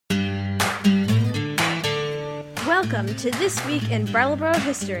Welcome to This Week in Brattleboro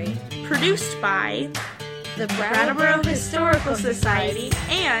History, produced by the Brattleboro Historical Society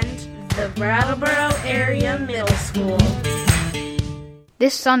and the Brattleboro Area Middle School.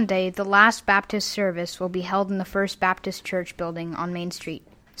 This Sunday, the last Baptist service will be held in the First Baptist Church building on Main Street.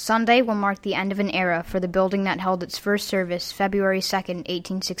 Sunday will mark the end of an era for the building that held its first service February 2nd,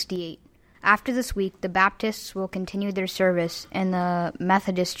 1868. After this week, the Baptists will continue their service in the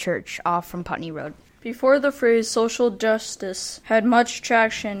Methodist Church off from Putney Road. Before the phrase social justice had much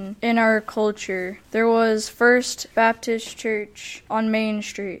traction in our culture, there was First Baptist Church on Main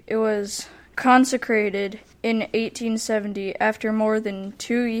Street. It was consecrated in 1870 after more than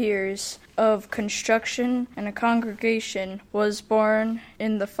 2 years of construction, and a congregation was born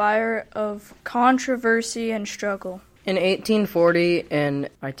in the fire of controversy and struggle. In 1840, an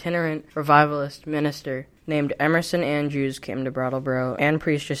itinerant revivalist minister named Emerson Andrews came to Brattleboro and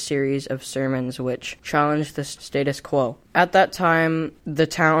preached a series of sermons which challenged the status quo. At that time, the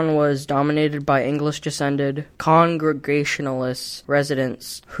town was dominated by English-descended Congregationalist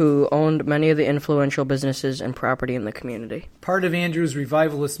residents who owned many of the influential businesses and property in the community. Part of Andrews'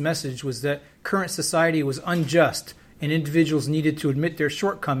 revivalist message was that current society was unjust and individuals needed to admit their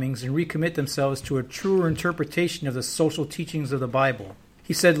shortcomings and recommit themselves to a truer interpretation of the social teachings of the Bible.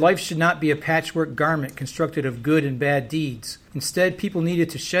 He said life should not be a patchwork garment constructed of good and bad deeds. Instead, people needed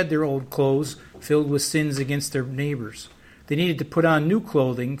to shed their old clothes filled with sins against their neighbors. They needed to put on new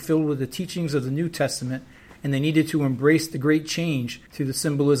clothing filled with the teachings of the New Testament, and they needed to embrace the great change through the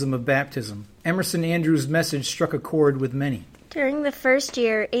symbolism of baptism. Emerson Andrews' message struck a chord with many. During the first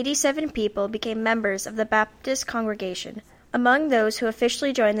year, 87 people became members of the Baptist congregation. Among those who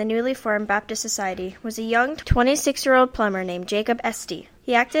officially joined the newly formed Baptist Society was a young 26-year-old plumber named Jacob Esty.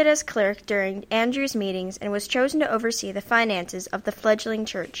 He acted as clerk during Andrews' meetings and was chosen to oversee the finances of the fledgling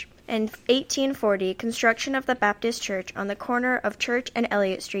church. In 1840, construction of the Baptist church on the corner of Church and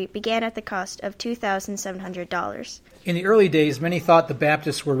Elliott Street began at the cost of $2,700. In the early days, many thought the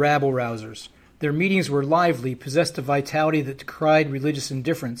Baptists were rabble-rousers. Their meetings were lively, possessed a vitality that decried religious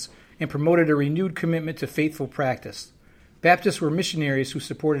indifference, and promoted a renewed commitment to faithful practice. Baptists were missionaries who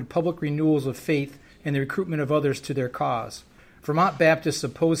supported public renewals of faith and the recruitment of others to their cause. Vermont Baptists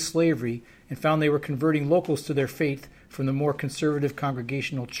opposed slavery and found they were converting locals to their faith from the more conservative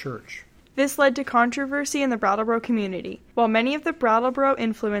Congregational Church. This led to controversy in the Brattleboro community. While many of the Brattleboro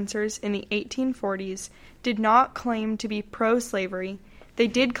influencers in the 1840s did not claim to be pro-slavery, they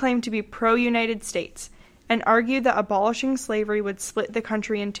did claim to be pro-United States and argued that abolishing slavery would split the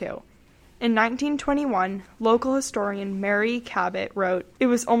country in two. In 1921, local historian Mary Cabot wrote, "It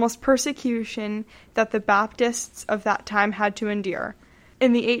was almost persecution that the Baptists of that time had to endure."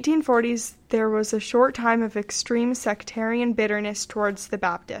 In the 1840s, there was a short time of extreme sectarian bitterness towards the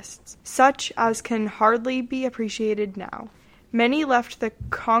Baptists, such as can hardly be appreciated now. Many left the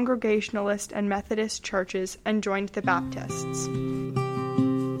Congregationalist and Methodist churches and joined the Baptists.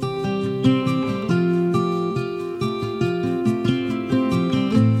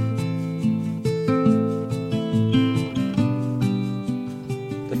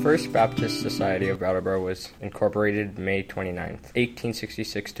 The First Baptist Society of Brattleboro was incorporated May 29,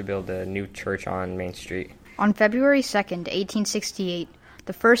 1866 to build a new church on Main Street. On February 2nd, 1868,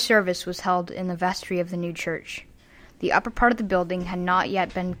 the first service was held in the vestry of the new church. The upper part of the building had not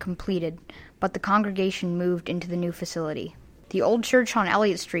yet been completed, but the congregation moved into the new facility. The old church on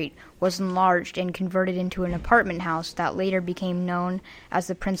Elliott Street was enlarged and converted into an apartment house that later became known as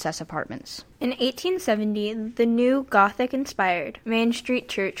the Princess Apartments. In 1870, the new Gothic-inspired Main Street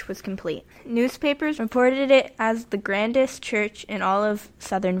Church was complete. Newspapers reported it as the grandest church in all of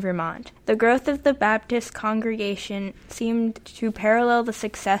southern Vermont. The growth of the Baptist congregation seemed to parallel the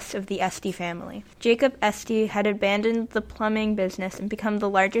success of the Esty family. Jacob Esty had abandoned the plumbing business and become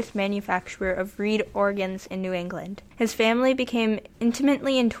the largest manufacturer of reed organs in New England. His family became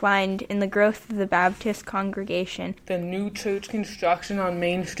intimately entwined in the growth of the Baptist congregation. The new church construction on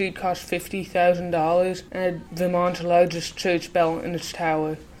Main Street cost $50,000 and had Vermont's largest church bell in its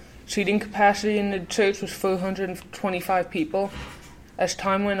tower. Seating capacity in the church was 425 people. As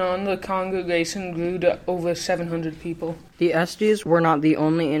time went on, the congregation grew to over 700 people. The Estes were not the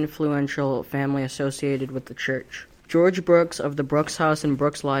only influential family associated with the church. George Brooks of the Brooks House and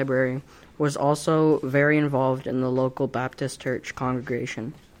Brooks Library was also very involved in the local Baptist church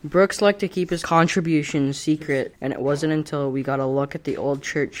congregation. Brooks liked to keep his contributions secret, and it wasn't until we got a look at the old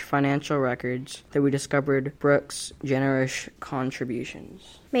church financial records that we discovered Brooks' generous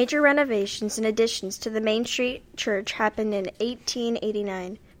contributions. Major renovations and additions to the Main Street Church happened in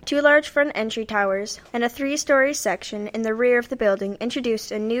 1889. Two large front entry towers and a 3-story section in the rear of the building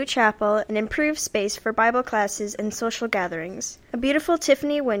introduced a new chapel and improved space for Bible classes and social gatherings. A beautiful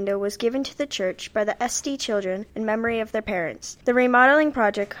Tiffany window was given to the church by the SD children in memory of their parents. The remodeling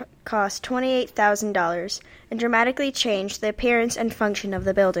project cost $28,000 and dramatically changed the appearance and function of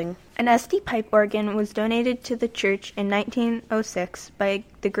the building. An SD pipe organ was donated to the church in 1906 by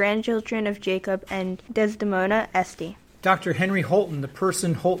the grandchildren of Jacob and Desdemona Esty. Dr. Henry Holton, the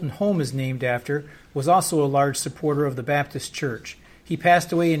person Holton Home is named after, was also a large supporter of the Baptist Church. He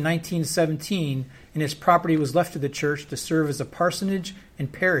passed away in 1917, and his property was left to the church to serve as a parsonage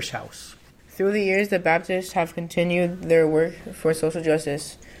and parish house. Through the years, the Baptists have continued their work for social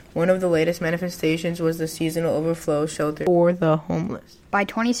justice. One of the latest manifestations was the seasonal overflow shelter for the homeless. By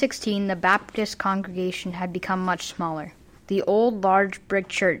 2016, the Baptist congregation had become much smaller. The old, large brick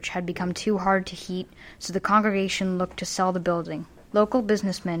church had become too hard to heat, so the congregation looked to sell the building. Local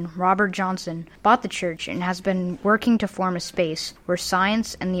businessman Robert Johnson bought the church and has been working to form a space where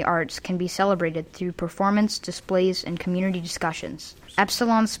science and the arts can be celebrated through performance, displays, and community discussions.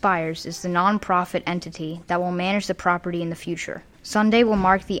 Epsilon Spires is the non-profit entity that will manage the property in the future. Sunday will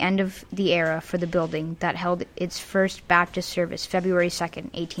mark the end of the era for the building that held its first Baptist service February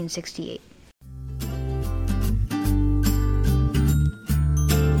 2nd, 1868.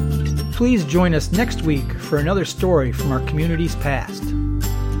 Please join us next week for another story from our community's past.